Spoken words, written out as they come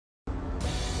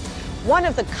One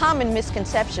of the common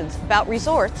misconceptions about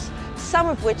resorts, some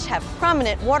of which have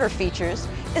prominent water features,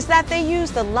 is that they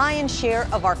use the lion's share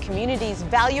of our community's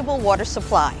valuable water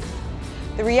supply.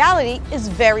 The reality is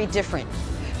very different.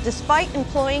 Despite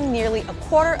employing nearly a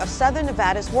quarter of Southern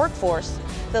Nevada's workforce,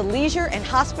 the leisure and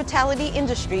hospitality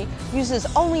industry uses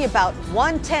only about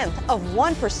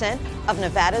 0.1% of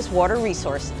Nevada's water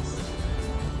resources.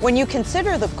 When you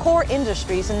consider the core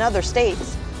industries in other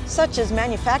states, such as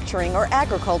manufacturing or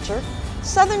agriculture,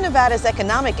 Southern Nevada's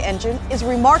economic engine is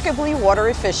remarkably water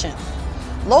efficient.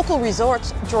 Local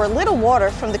resorts draw little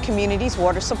water from the community's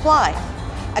water supply,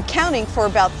 accounting for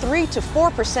about 3 to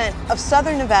 4% of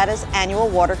Southern Nevada's annual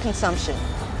water consumption.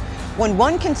 When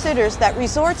one considers that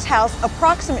resorts house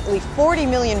approximately 40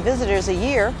 million visitors a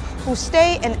year who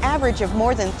stay an average of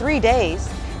more than 3 days,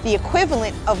 the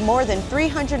equivalent of more than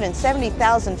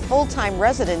 370,000 full-time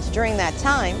residents during that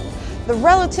time, the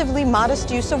relatively modest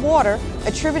use of water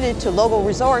attributed to local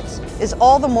resorts is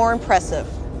all the more impressive.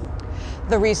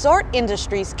 The resort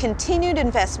industry's continued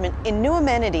investment in new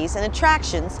amenities and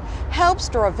attractions helps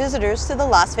draw visitors to the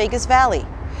Las Vegas Valley,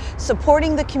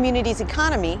 supporting the community's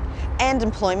economy and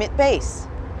employment base.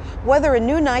 Whether a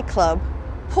new nightclub,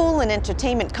 pool and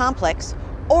entertainment complex,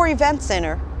 or event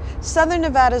center, Southern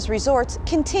Nevada's resorts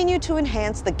continue to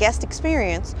enhance the guest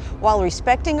experience while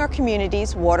respecting our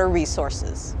community's water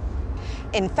resources.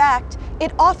 In fact,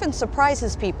 it often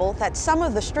surprises people that some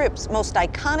of the Strip's most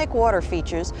iconic water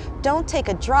features don't take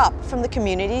a drop from the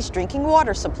community's drinking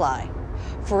water supply.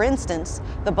 For instance,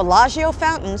 the Bellagio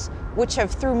fountains, which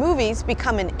have through movies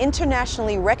become an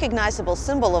internationally recognizable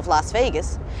symbol of Las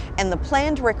Vegas, and the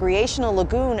planned recreational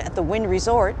lagoon at the Wynn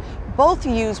Resort both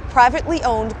use privately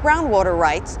owned groundwater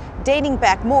rights dating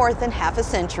back more than half a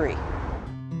century.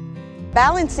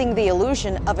 Balancing the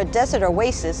illusion of a desert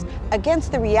oasis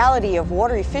against the reality of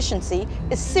water efficiency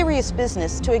is serious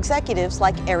business to executives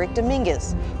like Eric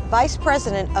Dominguez, Vice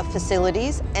President of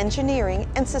Facilities, Engineering,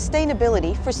 and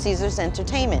Sustainability for Caesars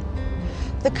Entertainment.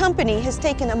 The company has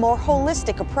taken a more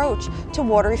holistic approach to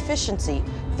water efficiency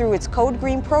through its Code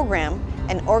Green program,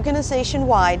 an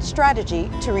organization-wide strategy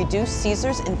to reduce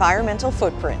Caesars' environmental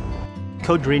footprint.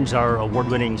 Code Green's our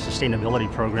award-winning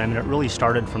sustainability program, and it really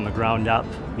started from the ground up.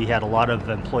 We had a lot of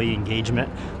employee engagement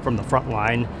from the front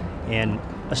line and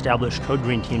established Code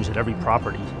Green teams at every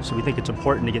property. So we think it's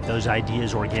important to get those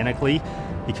ideas organically,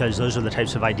 because those are the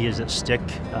types of ideas that stick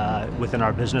within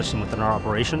our business and within our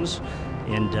operations.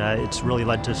 And it's really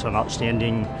led to some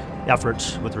outstanding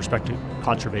efforts with respect to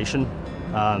conservation,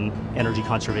 energy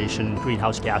conservation,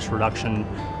 greenhouse gas reduction,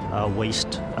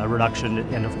 waste reduction,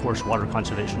 and of course water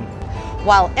conservation.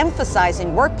 While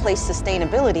emphasizing workplace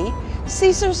sustainability,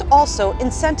 Caesars also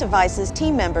incentivizes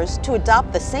team members to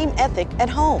adopt the same ethic at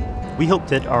home. We hope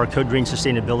that our Code Green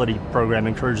sustainability program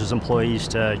encourages employees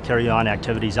to carry on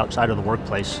activities outside of the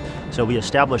workplace. So we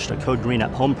established a Code Green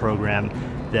at Home program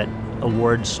that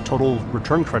awards total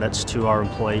return credits to our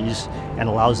employees and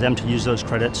allows them to use those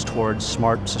credits towards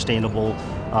smart, sustainable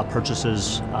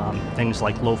purchases, things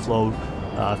like low-flow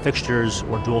fixtures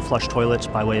or dual flush toilets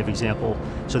by way of example,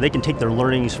 so they can take their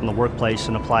learnings from the workplace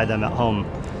and apply them at home.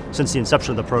 Since the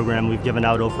inception of the program, we've given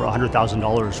out over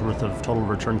 $100,000 worth of total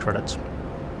return credits.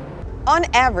 On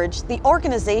average, the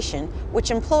organization,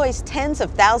 which employs tens of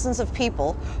thousands of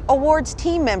people, awards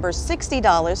team members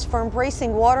 $60 for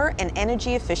embracing water and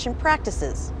energy efficient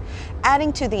practices,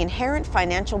 adding to the inherent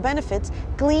financial benefits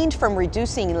gleaned from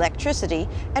reducing electricity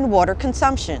and water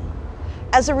consumption.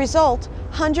 As a result,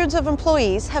 hundreds of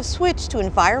employees have switched to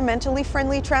environmentally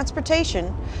friendly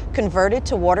transportation, converted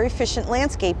to water-efficient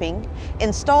landscaping,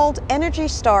 installed ENERGY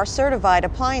STAR certified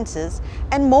appliances,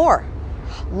 and more.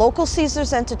 Local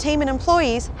Caesars Entertainment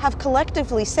employees have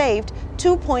collectively saved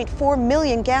 2.4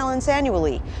 million gallons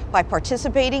annually by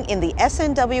participating in the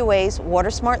SNWA's Water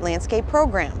Smart Landscape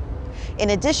program,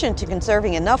 in addition to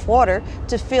conserving enough water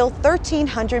to fill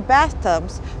 1,300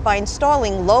 bathtubs by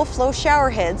installing low-flow shower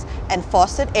heads and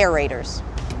faucet aerators.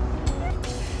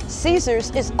 Caesars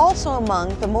is also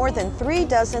among the more than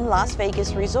 36 Las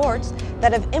Vegas resorts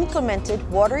that have implemented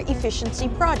water efficiency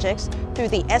projects through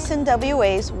the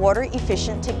SNWA's Water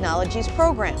Efficient Technologies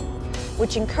program,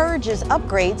 which encourages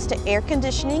upgrades to air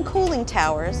conditioning cooling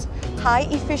towers,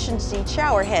 high-efficiency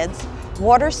shower heads,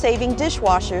 water-saving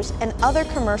dishwashers, and other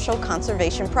commercial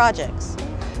conservation projects.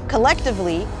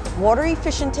 Collectively, Water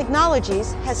Efficient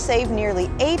Technologies has saved nearly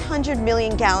 800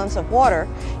 million gallons of water,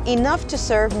 enough to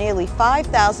serve nearly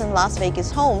 5,000 Las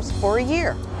Vegas homes for a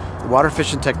year. The Water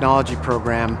Efficient Technology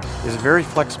program is a very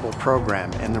flexible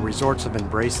program, and the resorts have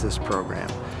embraced this program.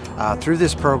 Through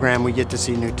this program, we get to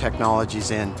see new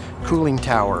technologies in cooling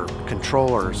tower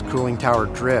controllers, cooling tower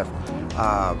drift,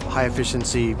 high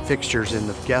efficiency fixtures in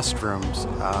the guest rooms,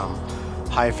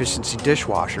 high efficiency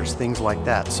dishwashers, things like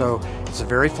that. So it's a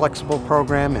very flexible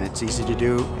program and it's easy to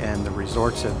do, and the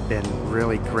resorts have been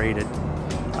really great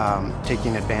at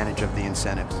taking advantage of the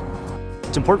incentives.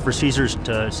 It's important for Caesars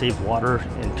to save water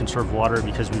and conserve water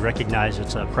because we recognize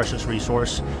it's a precious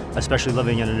resource, especially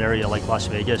living in an area like Las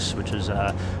Vegas, which is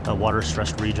a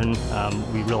water-stressed region.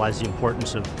 We realize the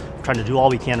importance of trying to do all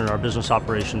we can in our business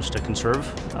operations to conserve.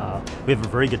 We have a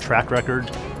very good track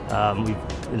record. We've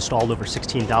installed over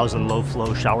 16,000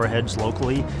 low-flow shower heads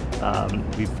locally.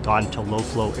 We've gone to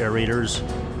low-flow aerators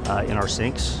in our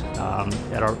sinks.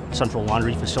 At our central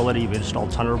laundry facility, we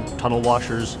installed tunnel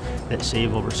washers that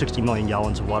save over 60 million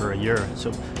gallons of water a year.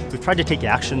 So we've tried to take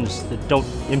actions that don't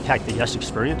impact the guest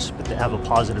experience, but that have a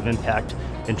positive impact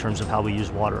in terms of how we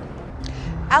use water.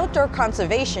 Outdoor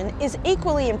conservation is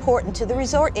equally important to the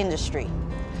resort industry.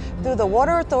 Through the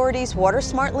Water Authority's Water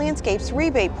Smart Landscapes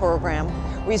rebate program,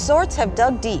 resorts have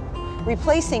dug deep,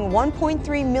 replacing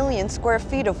 1.3 million square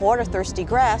feet of water-thirsty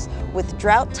grass with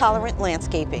drought-tolerant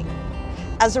landscaping.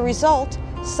 As a result,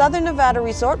 Southern Nevada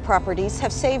resort properties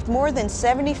have saved more than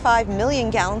 75 million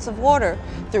gallons of water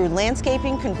through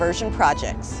landscaping conversion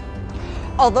projects.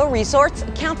 Although resorts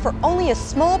account for only a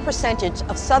small percentage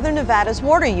of Southern Nevada's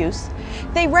water use,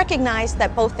 they recognize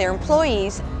that both their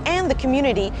employees and the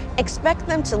community expect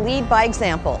them to lead by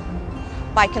example.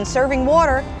 By conserving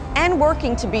water and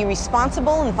working to be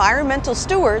responsible environmental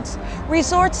stewards,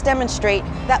 resorts demonstrate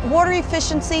that water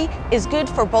efficiency is good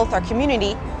for both our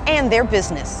community and their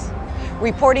business.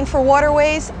 Reporting for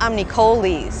Waterways, I'm Nicole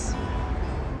Lees.